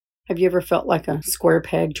Have you ever felt like a square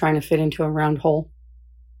peg trying to fit into a round hole?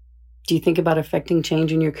 Do you think about affecting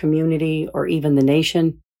change in your community or even the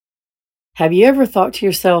nation? Have you ever thought to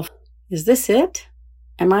yourself, is this it?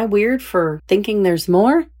 Am I weird for thinking there's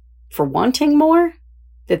more? For wanting more?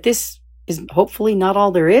 That this is hopefully not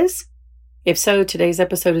all there is? If so, today's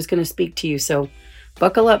episode is going to speak to you, so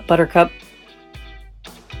buckle up, Buttercup.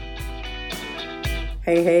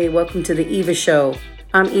 Hey, welcome to the Eva Show.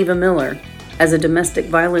 I'm Eva Miller. As a domestic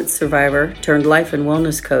violence survivor turned life and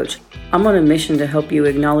wellness coach, I'm on a mission to help you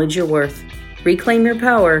acknowledge your worth, reclaim your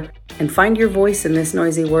power, and find your voice in this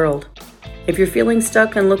noisy world. If you're feeling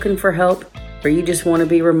stuck and looking for help, or you just want to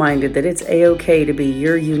be reminded that it's A-OK to be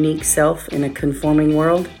your unique self in a conforming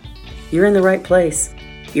world, you're in the right place.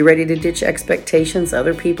 You ready to ditch expectations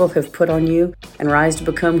other people have put on you and rise to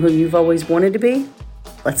become who you've always wanted to be?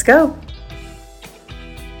 Let's go.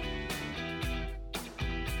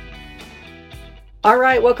 All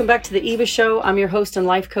right, welcome back to the Eva Show. I'm your host and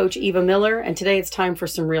life coach, Eva Miller, and today it's time for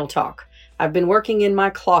some real talk. I've been working in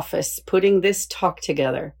my cloffice putting this talk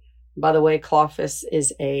together. By the way, cloffice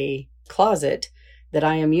is a closet that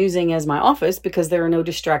I am using as my office because there are no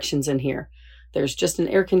distractions in here. There's just an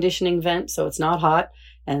air conditioning vent, so it's not hot,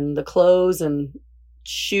 and the clothes and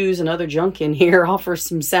shoes and other junk in here offers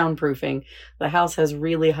some soundproofing. The house has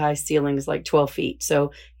really high ceilings, like 12 feet,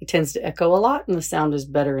 so it tends to echo a lot, and the sound is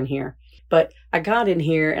better in here. But I got in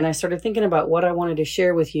here and I started thinking about what I wanted to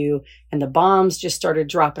share with you, and the bombs just started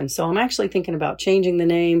dropping. So I'm actually thinking about changing the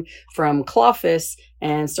name from Cloffice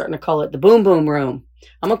and starting to call it the Boom Boom Room.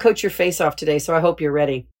 I'm going to coach your face off today, so I hope you're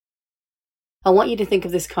ready. I want you to think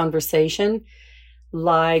of this conversation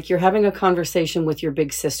like you're having a conversation with your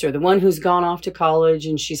big sister, the one who's gone off to college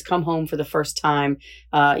and she's come home for the first time,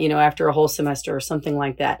 after a whole semester or something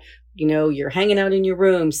like that. You know, you're hanging out in your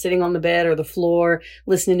room, sitting on the bed or the floor,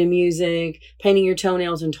 listening to music, painting your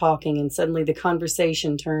toenails and talking, and suddenly the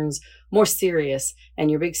conversation turns more serious and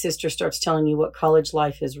your big sister starts telling you what college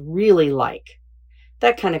life is really like.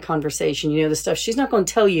 That kind of conversation, the stuff she's not going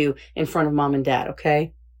to tell you in front of mom and dad,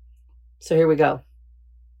 okay? So here we go.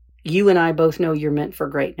 You and I both know you're meant for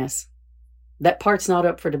greatness. That part's not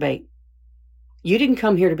up for debate. You didn't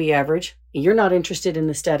come here to be average. You're not interested in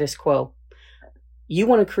the status quo. You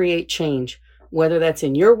want to create change, whether that's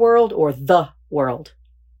in your world or the world.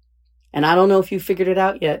 And I don't know if you figured it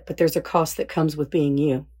out yet, but there's a cost that comes with being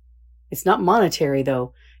you. It's not monetary,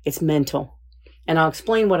 though. It's mental. And I'll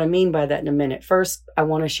explain what I mean by that in a minute. First, I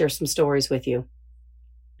want to share some stories with you.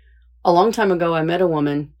 A long time ago, I met a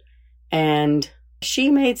woman, and she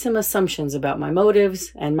made some assumptions about my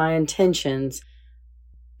motives and my intentions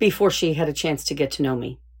before she had a chance to get to know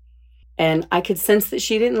me. And I could sense that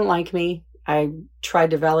she didn't like me. I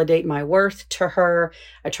tried to validate my worth to her.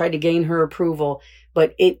 I tried to gain her approval,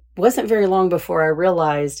 but it wasn't very long before I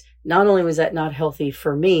realized not only was that not healthy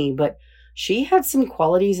for me, but she had some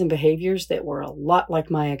qualities and behaviors that were a lot like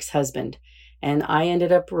my ex-husband, and I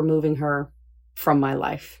ended up removing her from my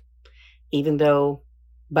life, even though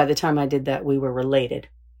by the time I did that, we were related.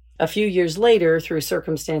 A few years later, through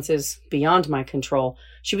circumstances beyond my control,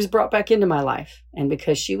 she was brought back into my life, and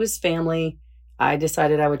because she was family, I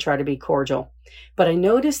decided I would try to be cordial. But I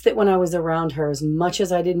noticed that when I was around her, as much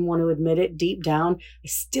as I didn't want to admit it deep down, I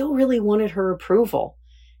still really wanted her approval.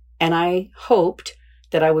 And I hoped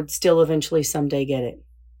that I would still eventually someday get it.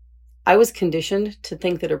 I was conditioned to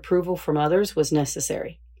think that approval from others was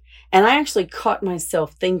necessary. And I actually caught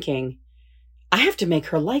myself thinking, I have to make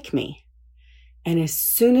her like me. And as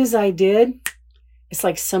soon as I did, it's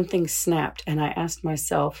like something snapped. And I asked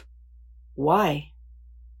myself, why?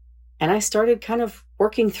 And I started kind of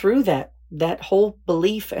working through that whole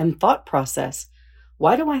belief and thought process.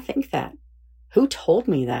 Why do I think that? Who told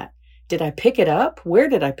me that? Did I pick it up? Where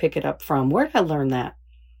did I pick it up from? Where did I learn that?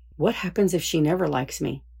 What happens if she never likes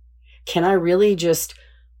me? Can I really just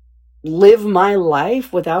live my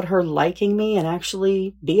life without her liking me and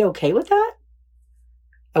actually be okay with that?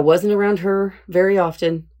 I wasn't around her very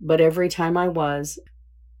often, but every time I was,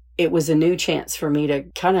 it was a new chance for me to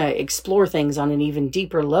kind of explore things on an even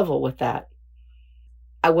deeper level with that.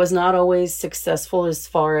 I was not always successful as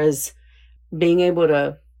far as being able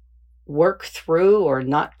to work through or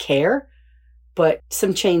not care, but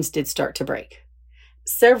some chains did start to break.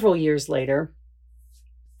 Several years later,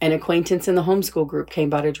 an acquaintance in the homeschool group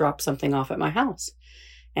came by to drop something off at my house.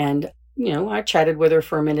 And, I chatted with her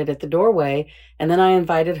for a minute at the doorway, and then I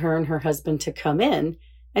invited her and her husband to come in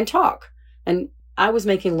and talk. And I was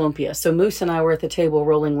making lumpia. So Moose and I were at the table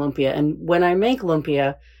rolling lumpia. And when I make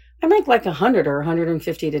lumpia, I make like 100 or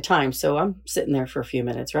 150 at a time. So I'm sitting there for a few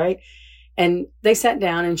minutes, right? And they sat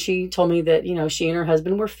down and she told me that, she and her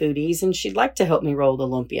husband were foodies and she'd like to help me roll the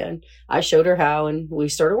lumpia. And I showed her how and we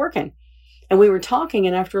started working. And we were talking,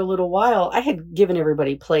 and after a little while, I had given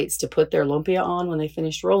everybody plates to put their lumpia on when they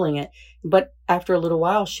finished rolling it. But after a little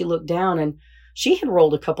while, she looked down and she had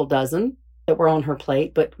rolled a couple dozen that were on her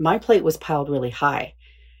plate, but my plate was piled really high.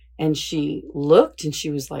 And she looked and she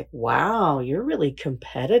was like, wow, you're really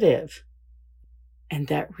competitive. And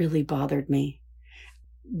that really bothered me.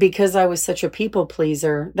 Because I was such a people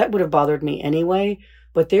pleaser, that would have bothered me anyway.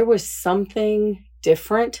 But there was something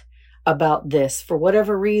different about this. For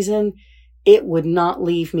whatever reason, it would not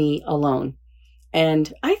leave me alone.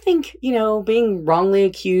 And I think, being wrongly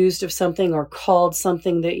accused of something or called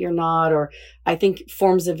something that you're not, or I think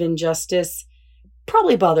forms of injustice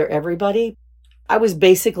probably bother everybody. I was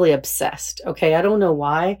basically obsessed. Okay. I don't know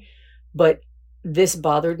why, but this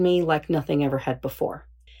bothered me like nothing ever had before.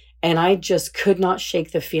 And I just could not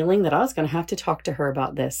shake the feeling that I was going to have to talk to her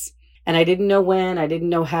about this. And I didn't know when, I didn't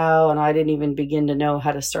know how, and I didn't even begin to know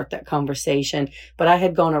how to start that conversation. But I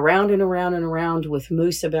had gone around and around and around with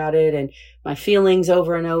Moose about it and my feelings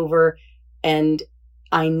over and over. And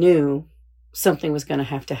I knew something was going to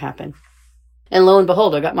have to happen. And lo and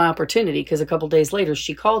behold, I got my opportunity because a couple days later,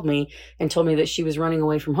 she called me and told me that she was running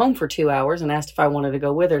away from home for 2 hours and asked if I wanted to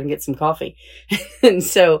go with her and get some coffee. And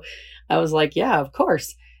so I was like, yeah, of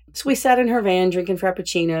course. So we sat in her van drinking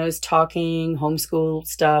frappuccinos, talking homeschool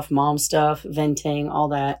stuff, mom stuff, venting, all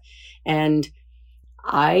that. And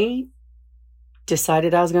I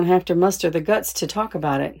decided I was going to have to muster the guts to talk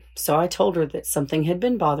about it. So I told her that something had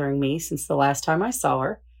been bothering me since the last time I saw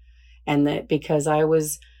her. And that because I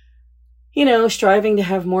was, striving to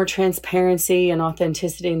have more transparency and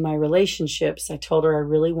authenticity in my relationships, I told her I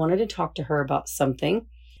really wanted to talk to her about something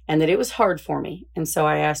and that it was hard for me. And so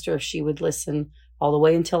I asked her if she would listen all the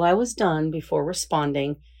way until I was done before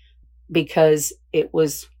responding, because it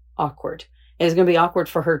was awkward. It was going to be awkward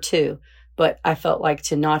for her too, but I felt like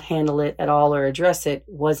to not handle it at all or address it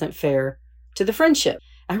wasn't fair to the friendship.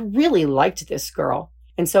 I really liked this girl.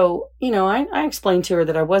 And so, I explained to her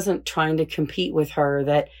that I wasn't trying to compete with her,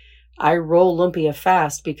 that I roll lumpia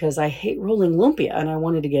fast because I hate rolling lumpia and I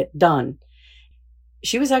wanted to get done.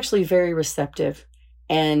 She was actually very receptive,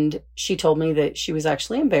 and she told me that she was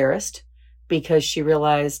actually embarrassed because she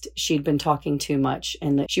realized she'd been talking too much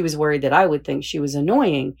and that she was worried that I would think she was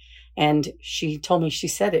annoying. And she told me she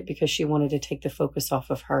said it because she wanted to take the focus off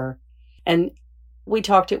of her. And we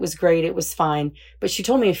talked, it was great, it was fine. But she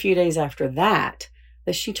told me a few days after that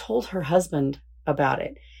she told her husband about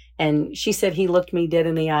it. And she said he looked me dead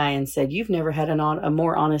in the eye and said, you've never had a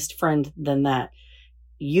more honest friend than that.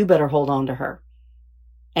 You better hold on to her.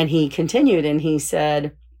 And he continued and he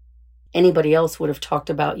said, anybody else would have talked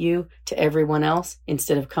about you to everyone else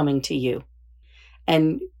instead of coming to you.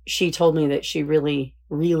 And she told me that she really,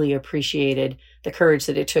 really appreciated the courage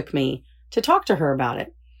that it took me to talk to her about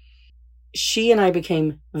it. She and I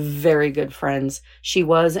became very good friends. She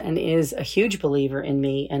was and is a huge believer in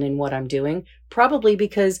me and in what I'm doing, probably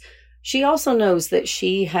because she also knows that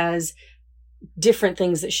she has different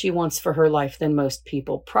things that she wants for her life than most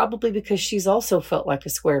people, probably because she's also felt like a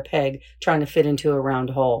square peg trying to fit into a round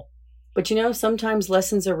hole. But sometimes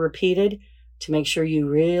lessons are repeated to make sure you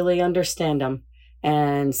really understand them.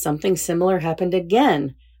 And something similar happened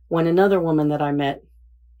again when another woman that I met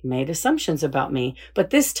made assumptions about me. But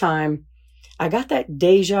this time, I got that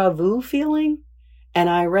deja vu feeling, and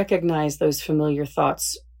I recognized those familiar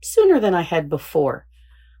thoughts sooner than I had before.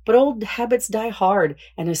 But old habits die hard,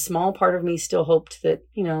 and a small part of me still hoped that,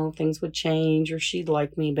 things would change or she'd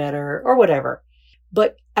like me better or whatever.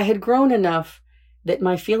 But I had grown enough that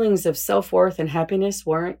my feelings of self-worth and happiness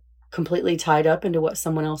weren't completely tied up into what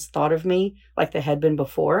someone else thought of me like they had been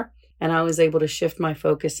before, and I was able to shift my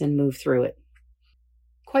focus and move through it.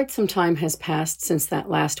 Quite some time has passed since that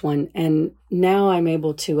last one, and now I'm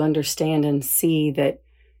able to understand and see that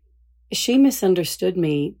she misunderstood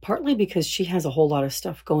me partly because she has a whole lot of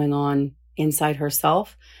stuff going on inside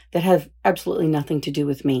herself that have absolutely nothing to do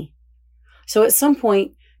with me. So at some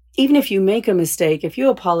point, even if you make a mistake, if you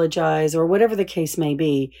apologize or whatever the case may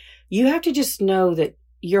be, you have to just know that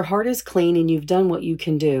your heart is clean and you've done what you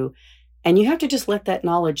can do. And you have to just let that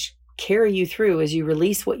knowledge carry you through as you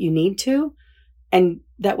release what you need to. And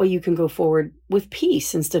that way you can go forward with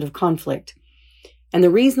peace instead of conflict. And the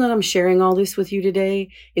reason that I'm sharing all this with you today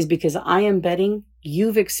is because I am betting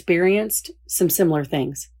you've experienced some similar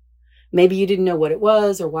things. Maybe you didn't know what it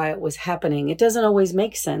was or why it was happening. It doesn't always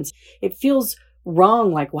make sense. It feels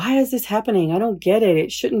wrong. Like, why is this happening? I don't get it.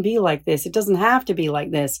 It shouldn't be like this. It doesn't have to be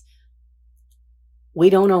like this. We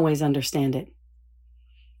don't always understand it.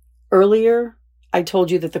 Earlier, I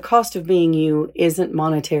told you that the cost of being you isn't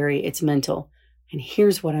monetary, it's mental. And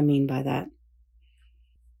here's what I mean by that.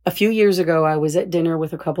 A few years ago, I was at dinner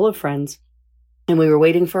with a couple of friends, and we were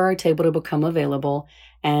waiting for our table to become available.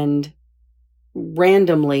 And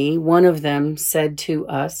randomly, one of them said to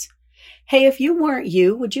us, "Hey, if you weren't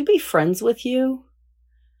you, would you be friends with you?"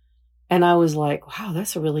 And I was like, wow,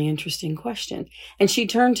 that's a really interesting question. And she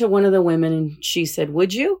turned to one of the women and she said,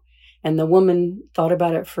 "Would you?" And the woman thought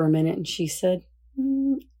about it for a minute and she said,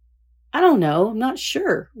 "I don't know. I'm not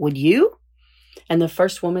sure. Would you?" And the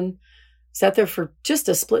first woman sat there for just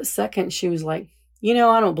a split second. She was like, "I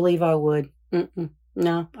don't believe I would.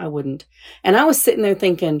 No, I wouldn't." And I was sitting there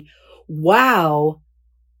thinking, wow,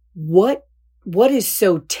 what is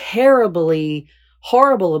so terribly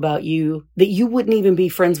horrible about you that you wouldn't even be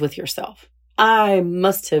friends with yourself? I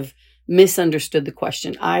must have misunderstood the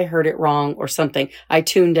question. I heard it wrong or something. I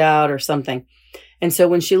tuned out or something. And so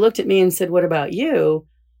when she looked at me and said, "What about you?"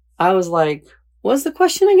 I was like, "What's the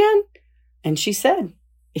question again?" And she said,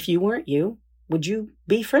 "If you weren't you, would you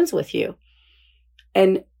be friends with you?"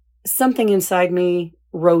 And something inside me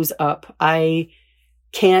rose up. I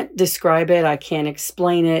can't describe it. I can't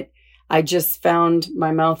explain it. I just found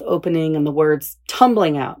my mouth opening and the words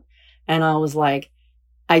tumbling out. And I was like,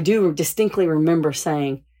 I do distinctly remember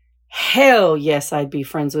saying, hell yes, I'd be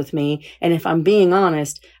friends with me. And if I'm being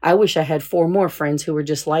honest, I wish I had 4 more friends who were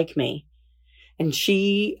just like me. And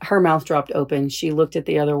her mouth dropped open. She looked at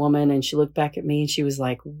the other woman and she looked back at me and she was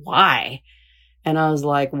like, "Why?" And I was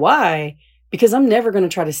like, "Why? Because I'm never going to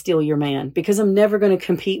try to steal your man, because I'm never going to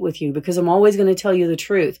compete with you, because I'm always going to tell you the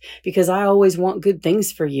truth, because I always want good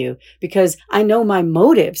things for you, because I know my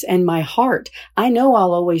motives and my heart. I know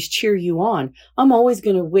I'll always cheer you on. I'm always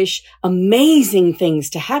going to wish amazing things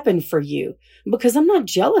to happen for you, because I'm not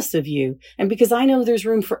jealous of you, and because I know there's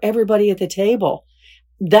room for everybody at the table."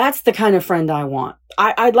 That's the kind of friend I want.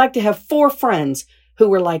 I'd like to have 4 friends who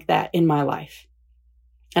were like that in my life.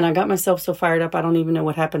 And I got myself so fired up, I don't even know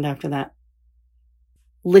what happened after that.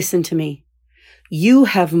 Listen to me. You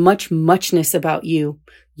have muchness about you.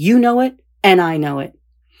 You know it, and I know it.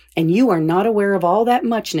 And you are not aware of all that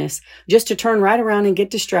muchness just to turn right around and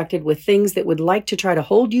get distracted with things that would like to try to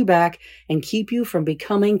hold you back and keep you from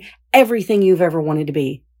becoming everything you've ever wanted to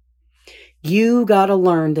be. You got to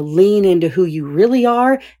learn to lean into who you really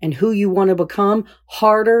are and who you want to become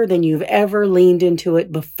harder than you've ever leaned into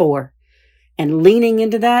it before. And leaning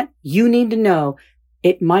into that, you need to know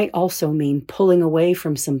it might also mean pulling away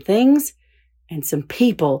from some things and some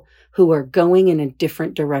people who are going in a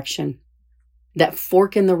different direction. That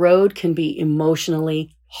fork in the road can be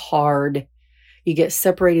emotionally hard. You get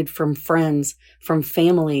separated from friends, from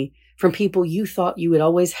family, from people you thought you would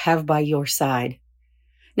always have by your side.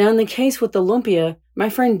 Now, in the case with the lumpia, my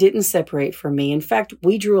friend didn't separate from me. In fact,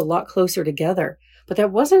 we drew a lot closer together, but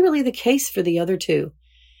that wasn't really the case for the other 2.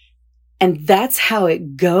 And that's how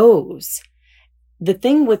it goes. The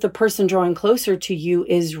thing with the person drawing closer to you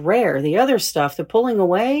is rare. The other stuff, the pulling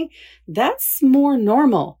away, that's more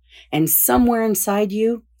normal. And somewhere inside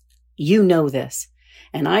you, you know this.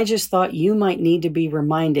 And I just thought you might need to be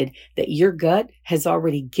reminded that your gut has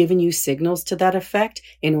already given you signals to that effect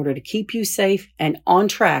in order to keep you safe and on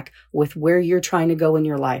track with where you're trying to go in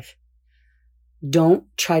your life. Don't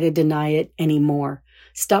try to deny it anymore.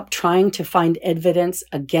 Stop trying to find evidence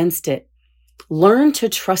against it. Learn to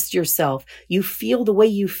trust yourself. You feel the way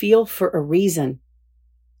you feel for a reason.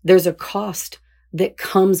 There's a cost that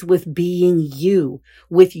comes with being you,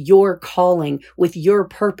 with your calling, with your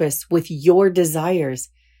purpose, with your desires.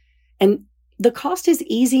 And the cost is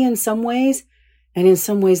easy in some ways, and in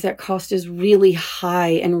some ways that cost is really high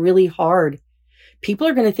and really hard. People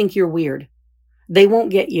are going to think you're weird. They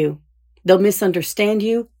won't get you. They'll misunderstand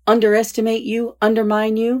you, underestimate you,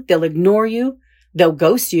 undermine you. They'll ignore you. They'll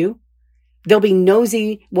ghost you. They'll be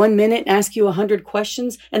nosy 1 minute, ask you 100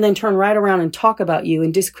 questions, and then turn right around and talk about you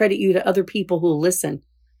and discredit you to other people who'll listen.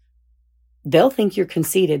 They'll think you're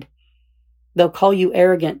conceited. They'll call you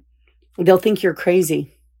arrogant. They'll think you're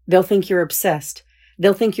crazy. They'll think you're obsessed.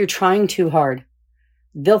 They'll think you're trying too hard.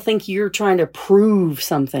 They'll think you're trying to prove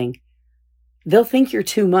something. They'll think you're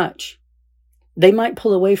too much. They might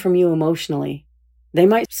pull away from you emotionally. They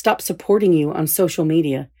might stop supporting you on social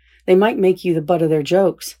media. They might make you the butt of their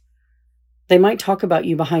jokes. They might talk about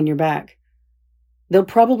you behind your back. They'll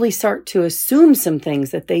probably start to assume some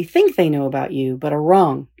things that they think they know about you, but are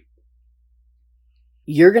wrong.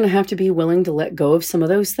 You're going to have to be willing to let go of some of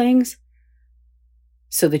those things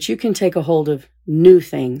so that you can take a hold of new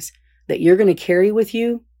things that you're going to carry with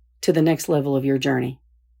you to the next level of your journey.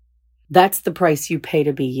 That's the price you pay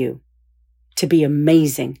to be you, to be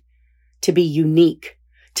amazing, to be unique,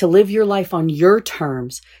 to live your life on your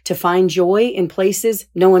terms, to find joy in places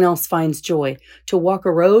no one else finds joy, to walk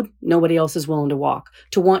a road nobody else is willing to walk,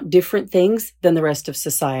 to want different things than the rest of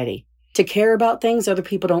society, to care about things other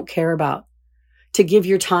people don't care about, to give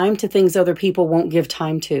your time to things other people won't give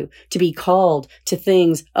time to be called to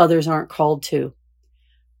things others aren't called to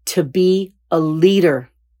be a leader.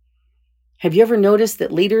 Have you ever noticed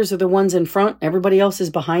that leaders are the ones in front, everybody else is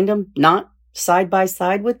behind them, not side by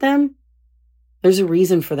side with them? There's a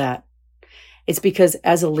reason for that. It's because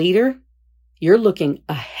as a leader, you're looking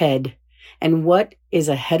ahead, and what is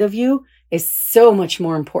ahead of you is so much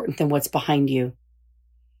more important than what's behind you.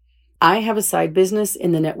 I have a side business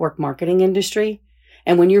in the network marketing industry,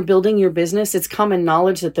 and when you're building your business, it's common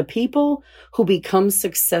knowledge that the people who become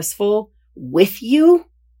successful with you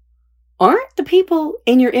aren't the people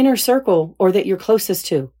in your inner circle or that you're closest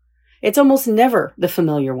to. It's almost never the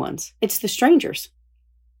familiar ones. It's the strangers.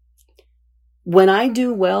 When I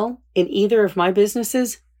do well in either of my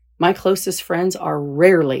businesses, my closest friends are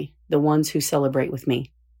rarely the ones who celebrate with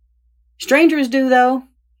me. Strangers do, though.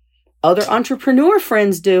 Other entrepreneur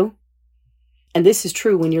friends do. And this is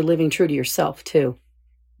true when you're living true to yourself, too.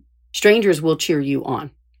 Strangers will cheer you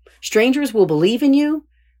on. Strangers will believe in you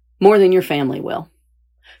more than your family will.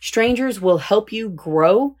 Strangers will help you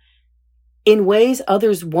grow in ways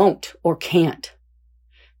others won't or can't.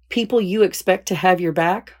 People you expect to have your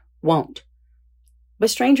back won't, but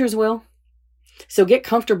strangers will. So get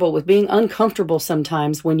comfortable with being uncomfortable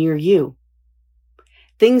sometimes when you're you.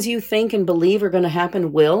 Things you think and believe are going to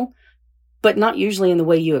happen will, but not usually in the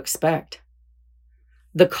way you expect.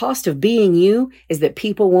 The cost of being you is that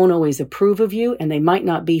people won't always approve of you and they might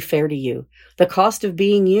not be fair to you. The cost of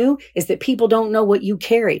being you is that people don't know what you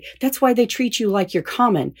carry. That's why they treat you like you're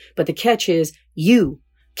common. But the catch is you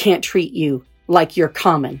can't treat you like you're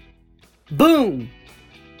common. Boom!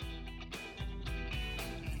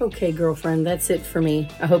 Okay, girlfriend, that's it for me.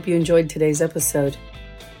 I hope you enjoyed today's episode.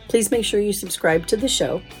 Please make sure you subscribe to the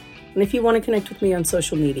show. And if you want to connect with me on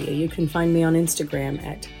social media, you can find me on Instagram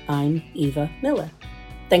at I'm Eva Miller.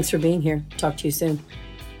 Thanks for being here. Talk to you soon.